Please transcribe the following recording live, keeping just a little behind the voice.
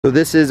So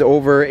this is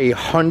over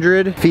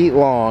 100 feet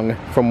long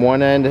from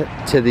one end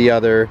to the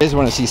other. I just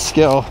want to see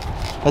skill.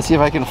 Let's see if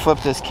I can flip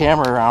this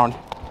camera around.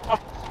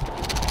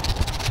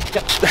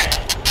 Yep.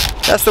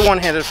 That's the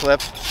one-handed flip.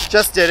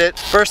 Just did it.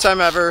 First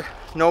time ever.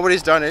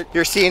 Nobody's done it.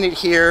 You're seeing it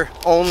here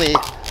only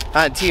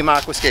on Team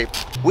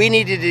Aquascape. We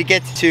needed to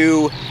get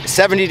to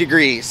 70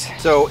 degrees.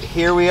 So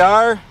here we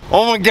are.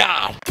 Oh my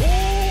God.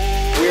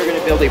 We are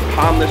gonna build a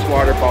pondless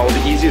waterfall.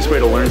 The easiest way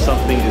to learn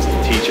something is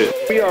to teach it.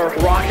 We are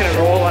rocking and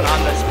rolling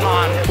on this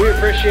pond. We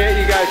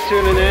appreciate you guys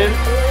tuning in.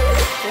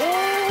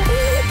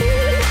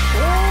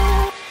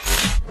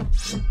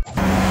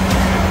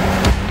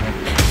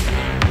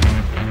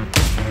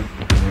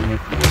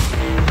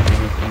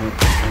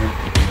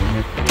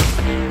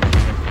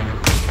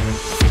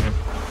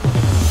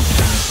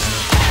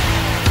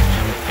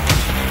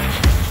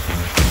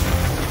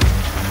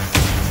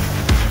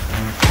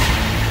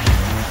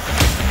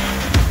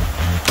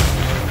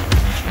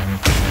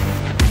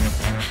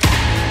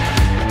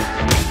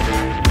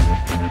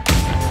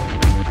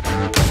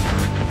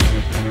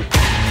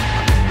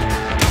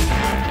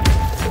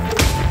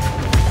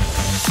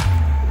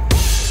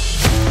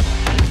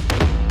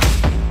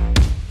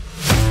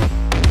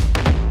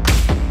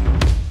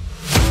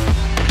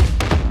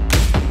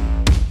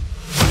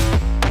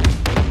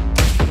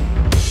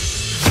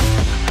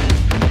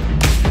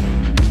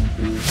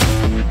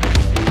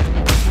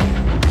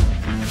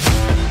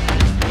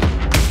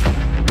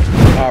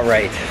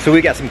 Alright, so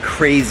we got some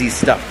crazy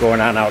stuff going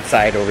on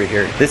outside over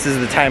here. This is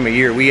the time of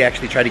year we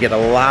actually try to get a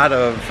lot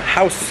of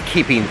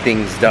housekeeping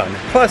things done.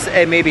 Plus,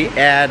 maybe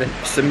add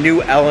some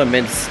new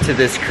elements to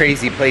this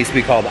crazy place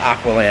we call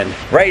Aqualand.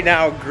 Right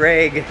now,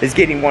 Greg is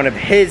getting one of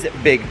his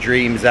big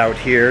dreams out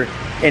here,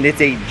 and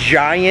it's a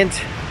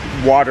giant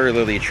water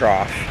lily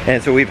trough.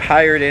 And so we've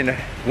hired in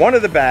one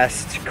of the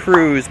best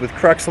crews with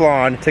Crux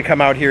Lawn to come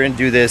out here and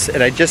do this,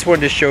 and I just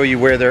wanted to show you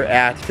where they're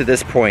at to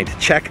this point.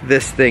 Check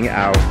this thing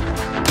out.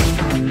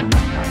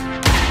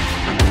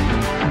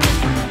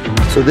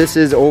 So this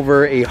is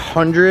over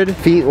 100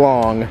 feet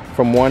long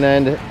from one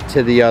end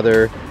to the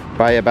other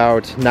by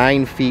about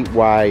 9 feet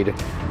wide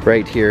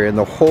right here. And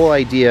the whole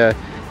idea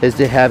is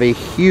to have a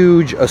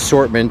huge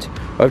assortment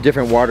of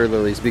different water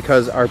lilies,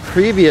 because our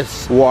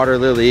previous water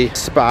lily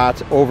spot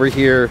over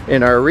here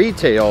in our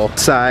retail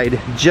side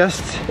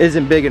just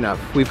isn't big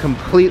enough. We've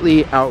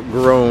completely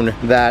outgrown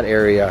that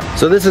area.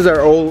 So this is our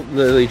old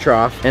lily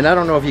trough, and I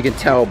don't know if you can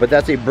tell, but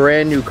that's a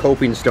brand new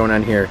coping stone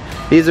on here.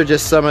 These are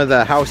just some of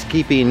the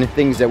housekeeping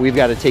things that we've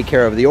got to take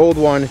care of. The old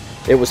one,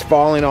 it was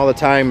falling all the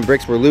time,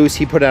 bricks were loose.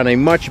 He put on a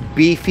much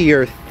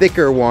beefier,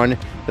 thicker one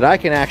that I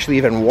can actually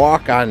even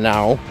walk on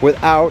now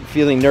without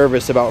feeling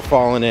nervous about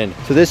falling in.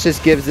 So this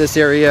just gives this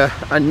area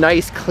a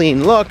nice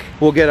clean look.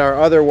 We'll get our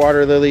other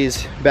water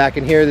lilies back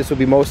in here. This will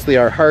be mostly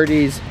our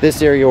hardies.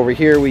 This area over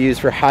here we use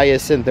for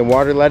hyacinth and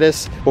water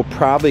lettuce. We'll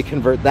probably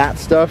convert that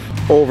stuff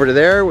over to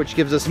there, which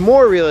gives us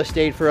more real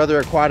estate for other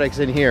aquatics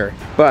in here.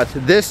 But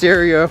this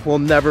area will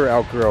never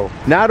outgrow.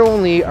 Not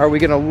only are we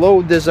gonna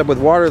load this up with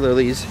water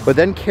lilies, but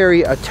then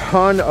carry a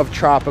ton of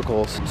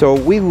tropicals. So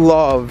we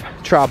love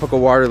tropical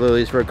water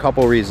lilies for a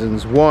couple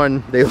reasons.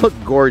 One, they look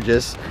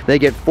gorgeous. They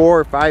get 4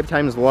 or 5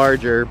 times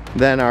larger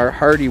than our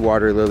hardy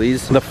water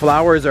lilies. The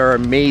flowers are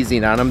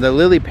amazing on them. The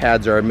lily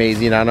pads are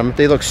amazing on them.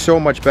 They look so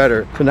much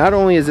better. So not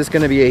only is this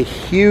going to be a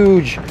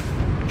huge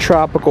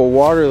tropical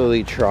water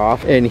lily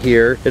trough in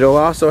here, it'll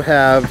also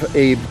have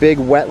a big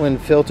wetland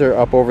filter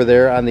up over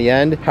there on the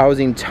end,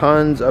 housing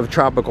tons of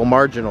tropical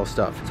marginal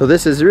stuff. So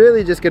this is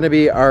really just going to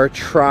be our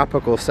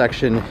tropical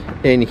section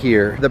in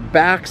here. The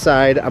back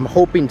side I'm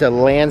hoping to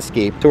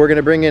landscape, so we're going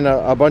to bring in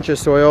a bunch of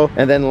soil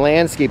and then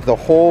landscape the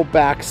whole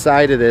back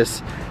side of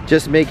this,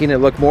 just making it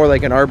look more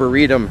like an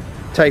arboretum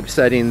type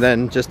setting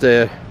than just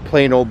a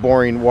plain old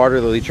boring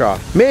water lily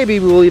trough. Maybe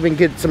we'll even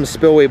get some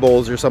spillway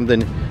bowls or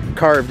something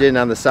carved in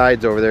on the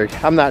sides over there.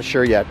 I'm not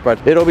sure yet,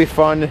 but it'll be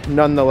fun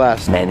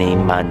nonetheless. Many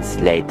months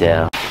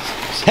later.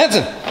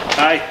 Hanson!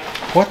 Hi.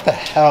 What the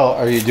hell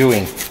are you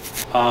doing?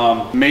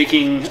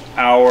 Making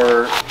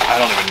our, I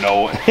don't even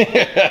know.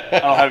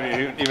 I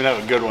don't even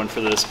have a good one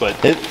for this,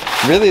 but it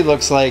really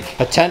looks like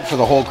a tent for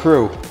the whole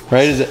crew,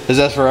 right? Is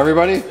that for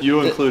everybody?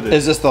 You included.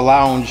 Is this the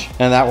lounge,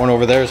 and that one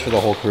over there is for the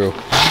whole crew?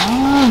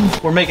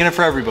 We're making it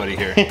for everybody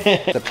here.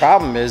 The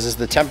problem is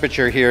the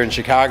temperature here in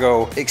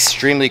Chicago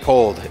extremely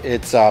cold.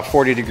 It's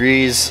 40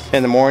 degrees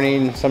in the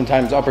morning,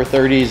 sometimes upper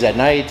 30s at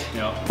night.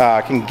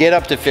 Yep. Can get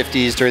up to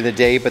 50s during the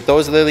day, but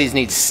those lilies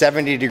need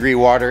 70-degree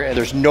water, and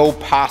there's no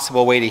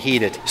possible way to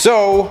heat it.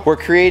 So we're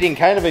creating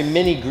kind of a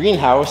mini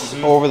greenhouse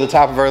over the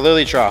top of our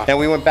lily trough. And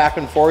we went back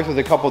and forth with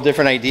a couple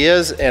different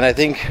ideas, and I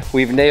think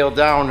we've nailed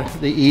down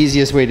the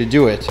easiest way to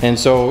do it. And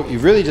so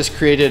you've really just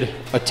created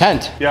a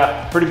tent.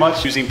 Yeah, pretty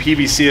much using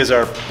PVC see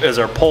as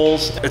our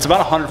poles. It's about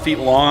 100 feet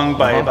long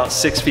by about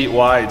 6 feet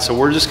wide. So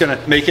we're just gonna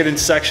make it in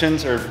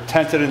sections, or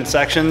tent it in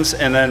sections,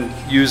 and then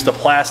use the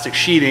plastic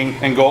sheeting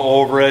and go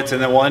over it,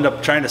 and then we'll end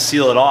up trying to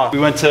seal it off. We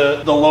went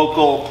to the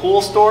local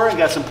pool store and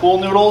got some pool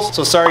noodles.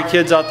 So sorry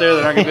kids out there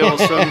that aren't gonna be able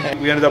to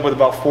swim. We ended up with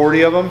about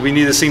 40 of them. We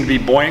need this thing to be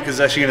buoyant because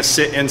it's actually gonna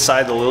sit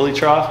inside the lily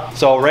trough.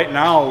 So right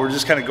now we're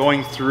just kind of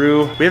going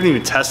through. We haven't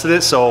even tested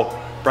it, so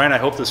Brian, I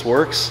hope this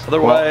works.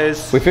 Otherwise,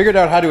 well, we figured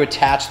out how to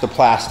attach the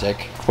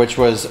plastic, which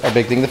was a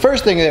big thing. The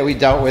first thing that we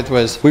dealt with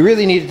was we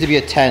really needed to be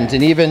a tent,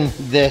 and even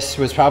this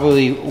was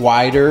probably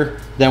wider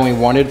than we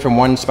wanted from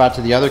one spot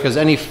to the other, because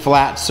any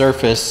flat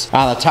surface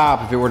on the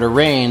top, if it were to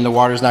rain, the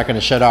water's not going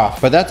to shut off.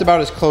 But that's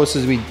about as close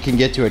as we can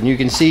get to it. And you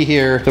can see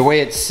here the way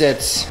it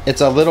sits,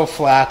 it's a little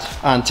flat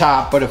on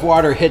top, but if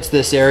water hits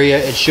this area,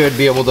 it should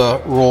be able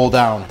to roll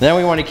down. Then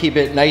we want to keep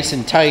it nice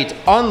and tight,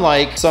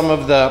 unlike some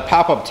of the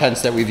pop-up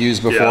tents that we've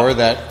used before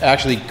that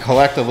actually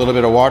collect a little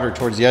bit of water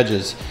towards the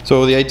edges.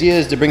 So the idea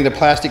is to bring the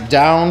plastic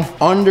down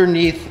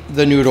underneath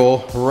the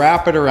noodle,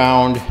 wrap it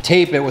around,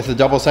 tape it with a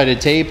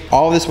double-sided tape.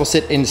 All this will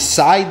sit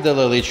inside the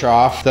lily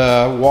trough.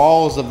 The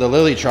walls of the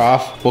lily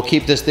trough will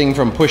keep this thing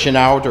from pushing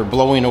out or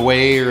blowing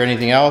away or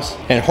anything else.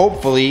 And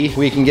hopefully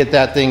we can get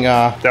that thing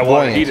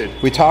water heated.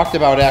 We talked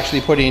about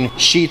actually putting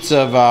sheets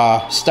of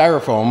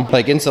styrofoam,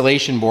 like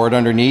insulation board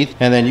underneath,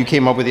 and then you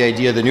came up with the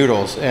idea of the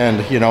noodles.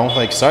 And you know,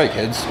 like, sorry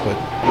kids,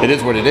 but it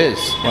is what it is.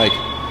 Like,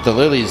 the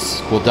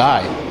lilies will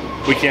die.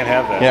 We can't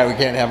have that. Yeah, we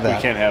can't have that.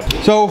 We can't have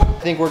that. So I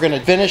think we're gonna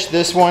finish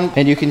this one,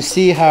 and you can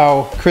see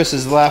how Chris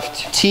has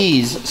left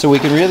tees, so we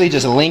can really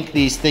just link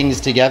these things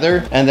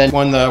together. And then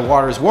when the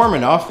water is warm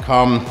enough,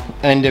 come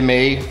end of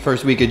May,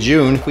 first week of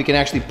June, we can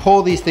actually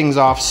pull these things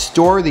off,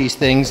 store these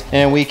things,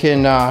 and we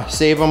can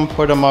save them,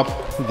 put them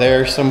up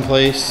there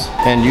someplace,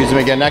 and use them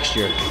again next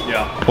year.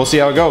 Yeah. We'll see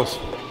how it goes.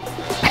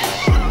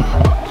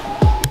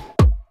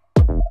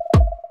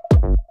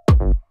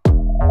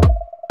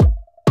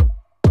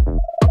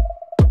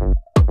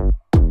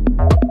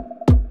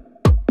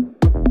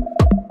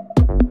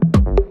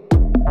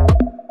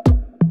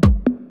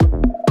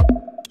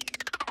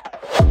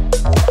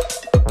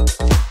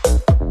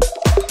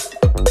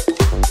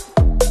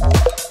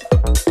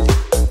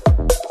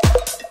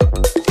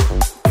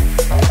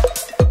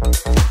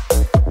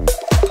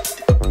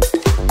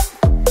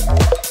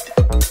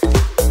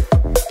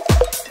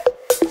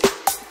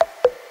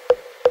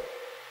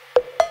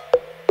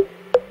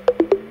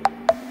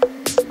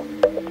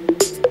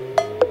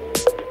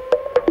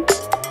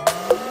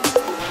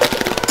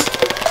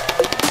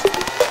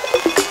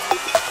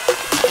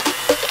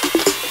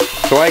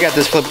 So I got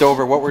this flipped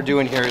over. What we're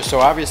doing here is,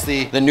 so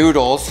obviously the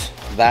noodles,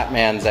 that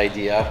man's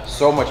idea,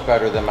 so much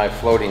better than my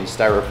floating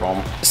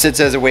styrofoam, sits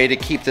as a way to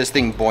keep this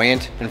thing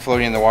buoyant and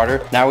floating in the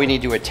water. Now we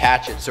need to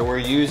attach it. So we're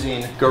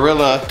using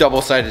Gorilla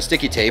double-sided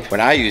sticky tape.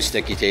 When I use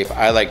sticky tape,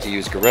 I like to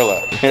use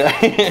Gorilla.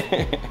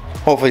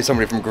 Hopefully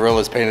somebody from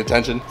Gorilla is paying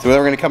attention. So then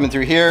we're gonna come in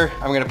through here.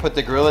 I'm gonna put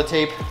the Gorilla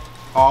tape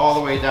all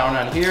the way down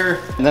on here.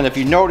 And then if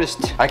you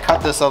noticed, I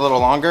cut this a little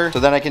longer,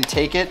 so then I can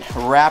take it,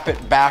 wrap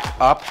it back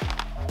up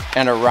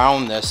and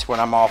around this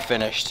when I'm all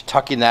finished.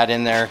 Tucking that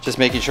in there, just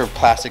making sure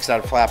plastic's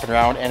not flapping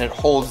around, and it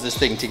holds this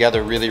thing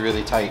together really,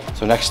 really tight.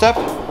 So next step,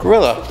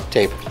 Gorilla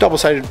tape.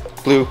 Double-sided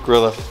blue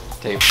Gorilla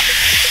tape.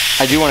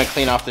 I do want to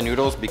clean off the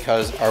noodles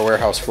because our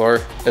warehouse floor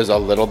is a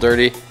little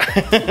dirty.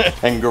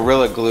 And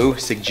Gorilla Glue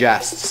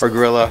suggests, or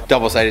Gorilla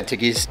double-sided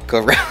tickies,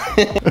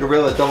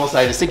 Gorilla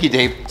double-sided sticky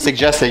tape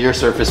suggests that your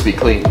surface be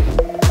clean.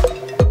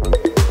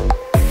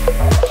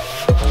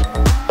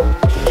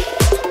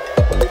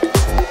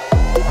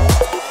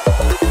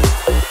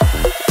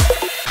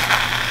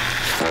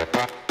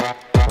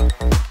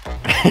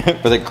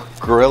 For the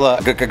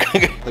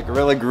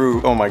Gorilla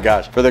Glue, oh my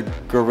gosh. For the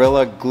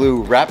Gorilla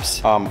Glue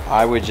reps,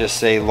 I would just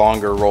say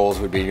longer rolls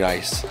would be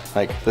nice.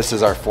 Like, this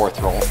is our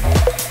 4th roll.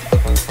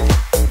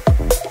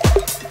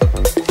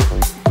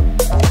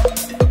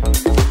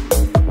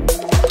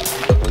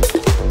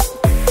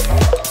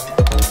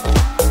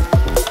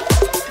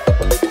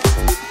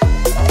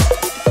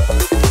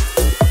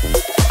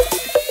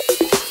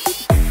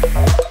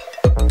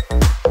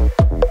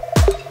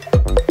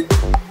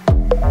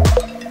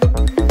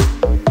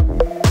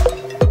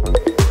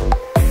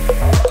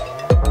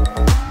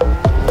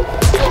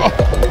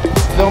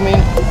 Filming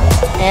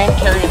and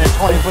carrying a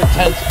 20-foot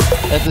tent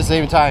at the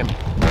same time.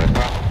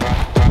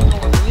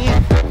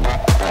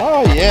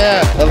 Oh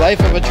yeah, the life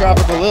of a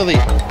tropical lily.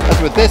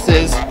 That's what this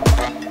is.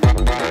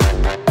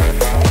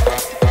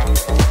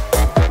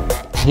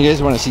 You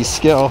guys want to see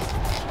skill?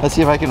 Let's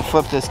see if I can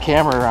flip this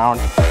camera around.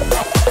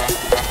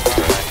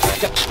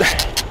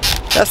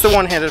 That's the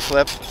one-handed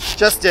flip.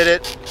 Just did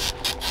it.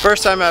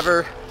 First time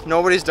ever.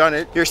 Nobody's done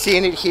it. You're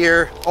seeing it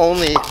here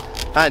only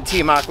on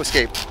Team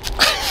Aquascape.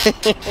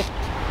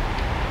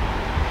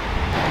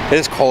 It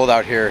is cold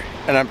out here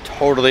and I'm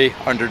totally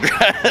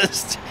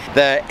underdressed.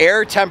 the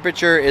air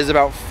temperature is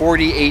about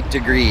 48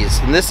 degrees.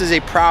 And this is a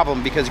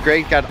problem because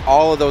Greg got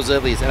all of those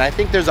lilies, and I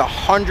think there's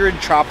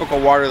 100 tropical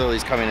water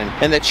lilies coming in.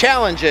 And the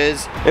challenge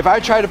is, if I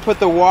try to put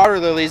the water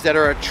lilies that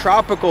are a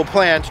tropical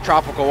plant,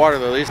 tropical water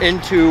lilies,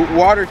 into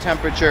water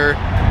temperature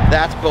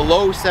that's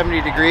below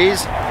 70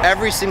 degrees,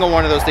 every single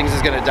one of those things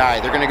is gonna die.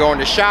 They're gonna go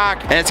into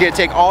shock, and it's gonna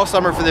take all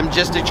summer for them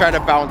just to try to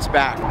bounce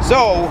back.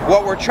 So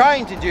what we're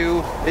trying to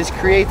do is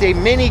create a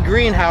mini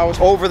greenhouse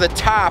over the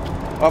top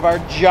of our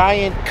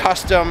giant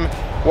custom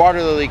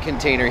water lily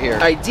container here.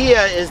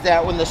 Idea is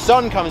that when the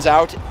sun comes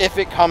out, if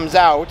it comes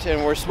out,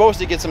 and we're supposed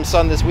to get some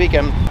sun this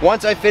weekend,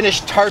 once I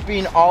finish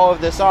tarping all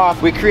of this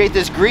off, we create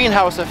this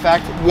greenhouse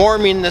effect,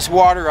 warming this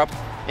water up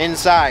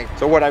inside.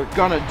 So what I'm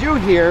gonna do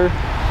here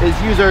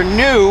is use our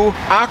new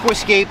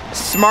Aquascape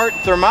smart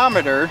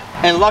thermometer,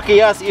 and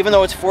lucky us, even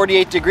though it's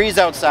 48 degrees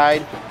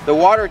outside, the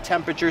water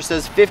temperature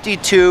says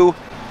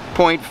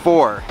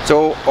 52.4.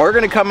 So we're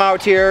gonna come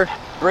out here,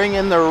 bring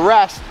in the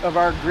rest of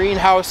our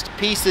greenhouse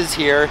pieces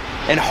here,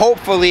 and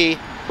hopefully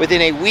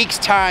within a week's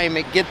time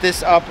get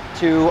this up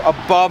to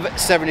above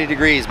 70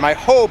 degrees. My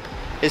hope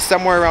is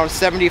somewhere around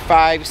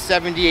 75,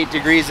 78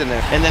 degrees in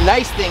there. And the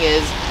nice thing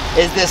is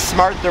this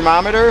smart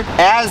thermometer,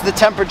 as the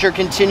temperature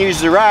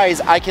continues to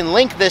rise, I can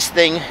link this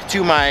thing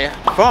to my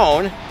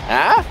phone,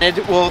 and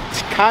it will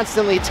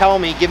constantly tell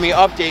me, give me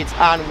updates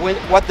on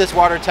what this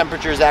water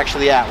temperature is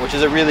actually at, which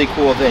is a really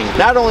cool thing.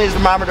 Not only is the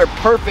thermometer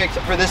perfect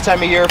for this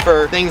time of year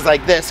for things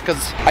like this,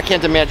 because I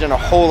can't imagine a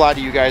whole lot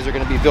of you guys are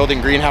gonna be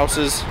building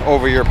greenhouses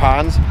over your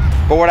ponds,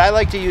 but what I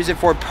like to use it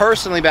for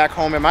personally back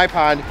home in my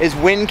pond is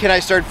when can I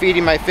start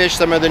feeding my fish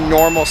some of the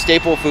normal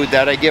staple food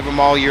that I give them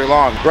all year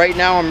long. Right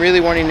now I'm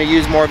really wanting to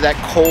use more of that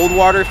cold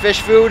water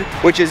fish food,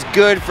 which is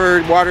good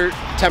for water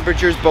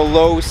temperatures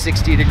below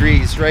 60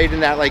 degrees, right in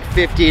that like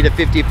 50 to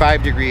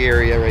 55 degree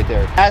area right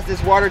there. As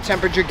this water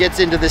temperature gets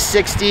into the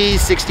 60s,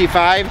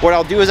 65, what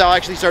I'll do is I'll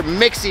actually start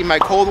mixing my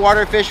cold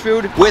water fish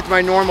food with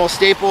my normal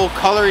staple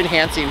color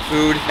enhancing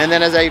food, and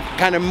then as I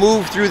kind of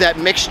move through that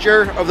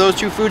mixture of those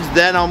two foods,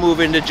 then I'll move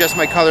into just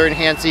my color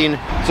enhancing.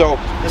 So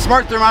the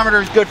smart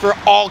thermometer is good for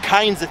all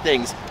kinds of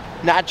things,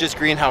 not just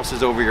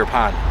greenhouses over your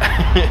pond.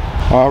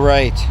 All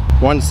right,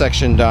 one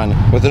section done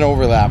with an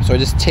overlap. So I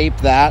just tape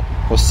that,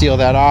 we'll seal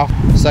that off,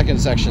 second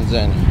section's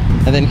in.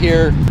 And then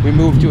here we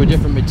move to a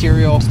different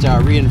material, it's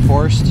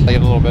reinforced, make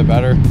it a little bit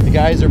better. The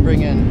guys are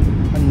bringing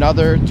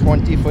another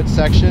 20-foot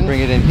section,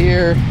 bring it in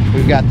here.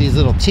 We've got these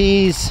little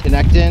T's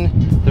connect in.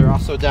 They're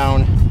also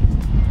down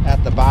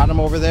at the bottom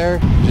over there,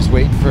 just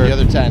waiting for the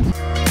other 10.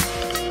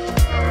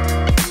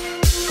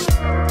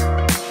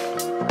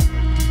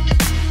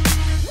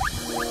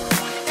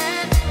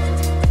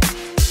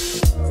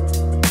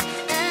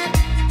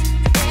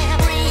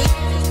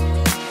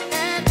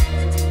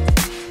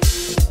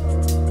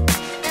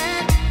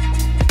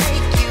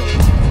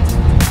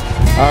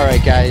 All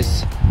right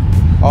guys,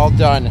 all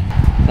done.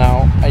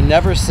 Now, I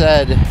never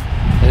said it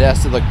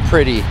has to look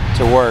pretty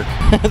to work.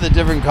 The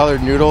different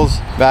colored noodles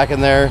back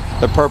in there,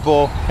 the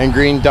purple and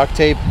green duct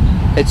tape,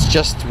 it's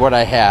just what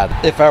I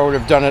had. If I would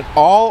have done it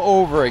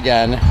all over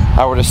again,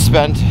 I would have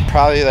spent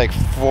probably like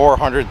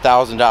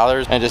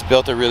 $400,000 and just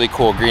built a really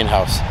cool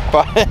greenhouse.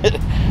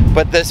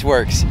 But this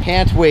works.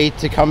 Can't wait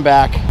to come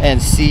back and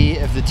see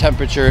if the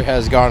temperature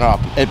has gone up.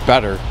 It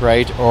better,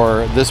 right?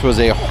 Or this was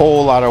a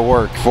whole lot of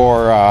work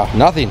for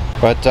nothing.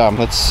 But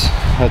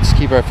let's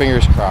keep our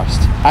fingers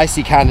crossed. I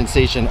see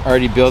condensation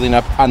already building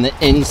up on the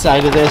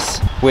inside of this,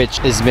 which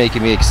is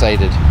making me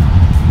excited.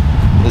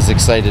 As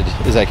excited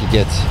as I could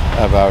get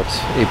about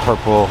a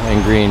purple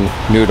and green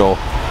noodle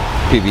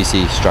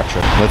PVC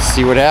structure. Let's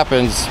see what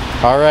happens.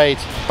 All right,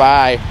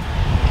 bye.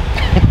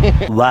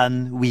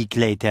 1 week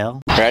later.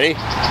 Ready?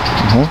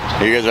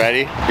 Are you guys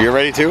ready? You're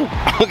ready too?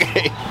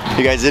 Okay.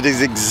 You guys, it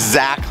is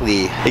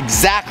exactly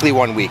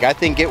 1 week. I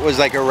think it was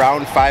like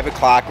around 5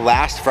 o'clock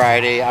last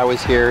Friday. I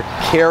was here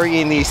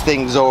carrying these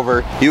things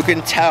over. You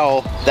can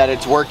tell that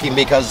it's working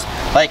because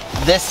like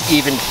this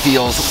even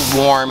feels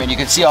warm, and you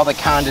can see all the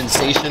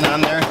condensation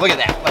on there. Look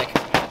at that, like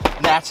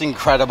that's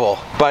incredible.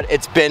 But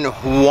it's been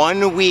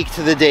 1 week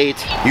to the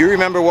date. You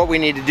remember what we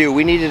need to do.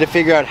 We needed to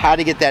figure out how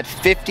to get that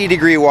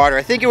 50-degree water.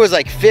 I think it was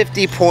like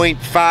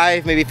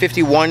 50.5, maybe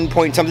 51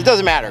 point something. It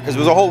doesn't matter because it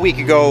was a whole week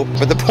ago.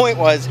 But the point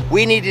was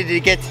we needed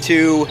to get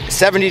to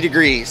 70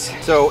 degrees.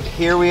 So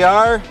here we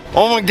are.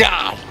 Oh my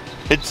God,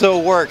 it so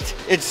worked.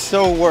 It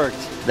so worked.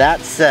 That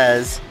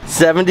says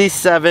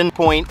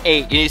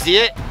 77.8. Can you see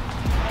it?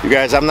 You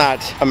guys, I'm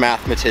not a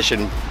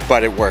mathematician,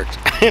 but it worked.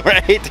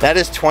 Right? That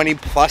is 20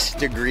 plus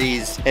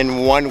degrees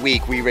in 1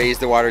 week. We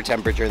raised the water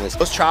temperature in this.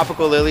 Those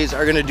tropical lilies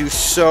are gonna do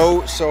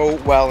so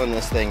well in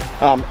this thing.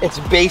 It's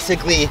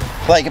basically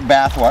like a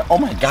bath water. Oh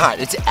my God,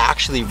 it's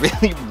actually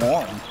really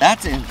warm.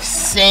 That's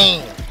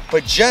insane.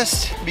 But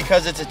just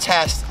because it's a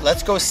test,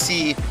 let's go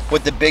see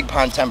what the big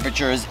pond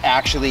temperature is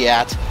actually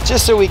at,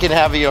 just so we can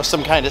have, you know,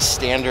 some kind of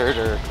standard,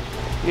 or,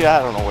 yeah,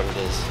 I don't know what it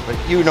is, but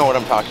you know what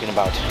I'm talking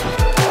about.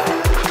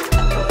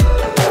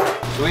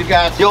 We've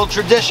got the old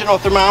traditional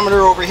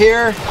thermometer over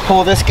here.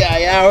 Pull this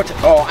guy out.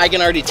 Oh, I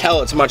can already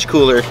tell it's much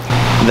cooler.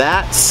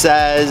 That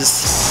says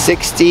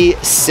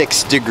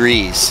 66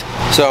 degrees.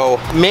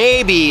 So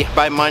maybe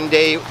by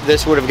Monday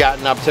this would have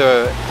gotten up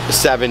to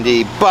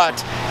 70,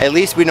 but at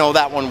least we know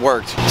that one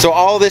worked. So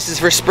all this is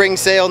for spring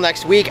sale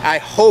next week. I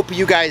hope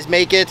you guys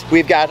make it.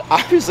 We've got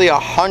obviously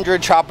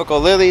 100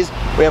 tropical lilies.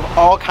 We have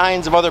all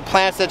kinds of other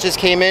plants that just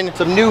came in.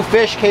 Some new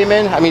fish came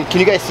in. I mean, can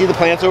you guys see the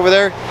plants over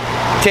there?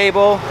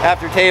 Table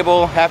after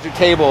table after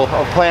table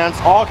of plants,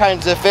 all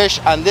kinds of fish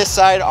on this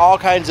side, all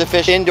kinds of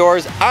fish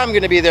indoors. I'm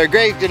gonna be there,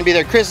 Greg's gonna be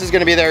there, Chris is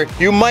gonna be there.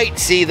 You might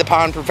see the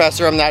pond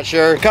professor, I'm not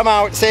sure. Come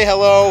out, say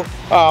hello,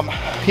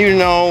 you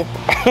know.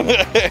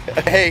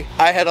 Hey,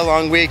 I had a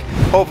long week.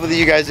 Hopefully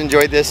you guys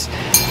enjoyed this.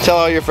 Tell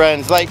all your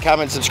friends, like,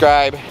 comment,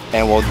 subscribe,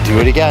 and we'll do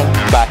it again.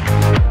 Bye.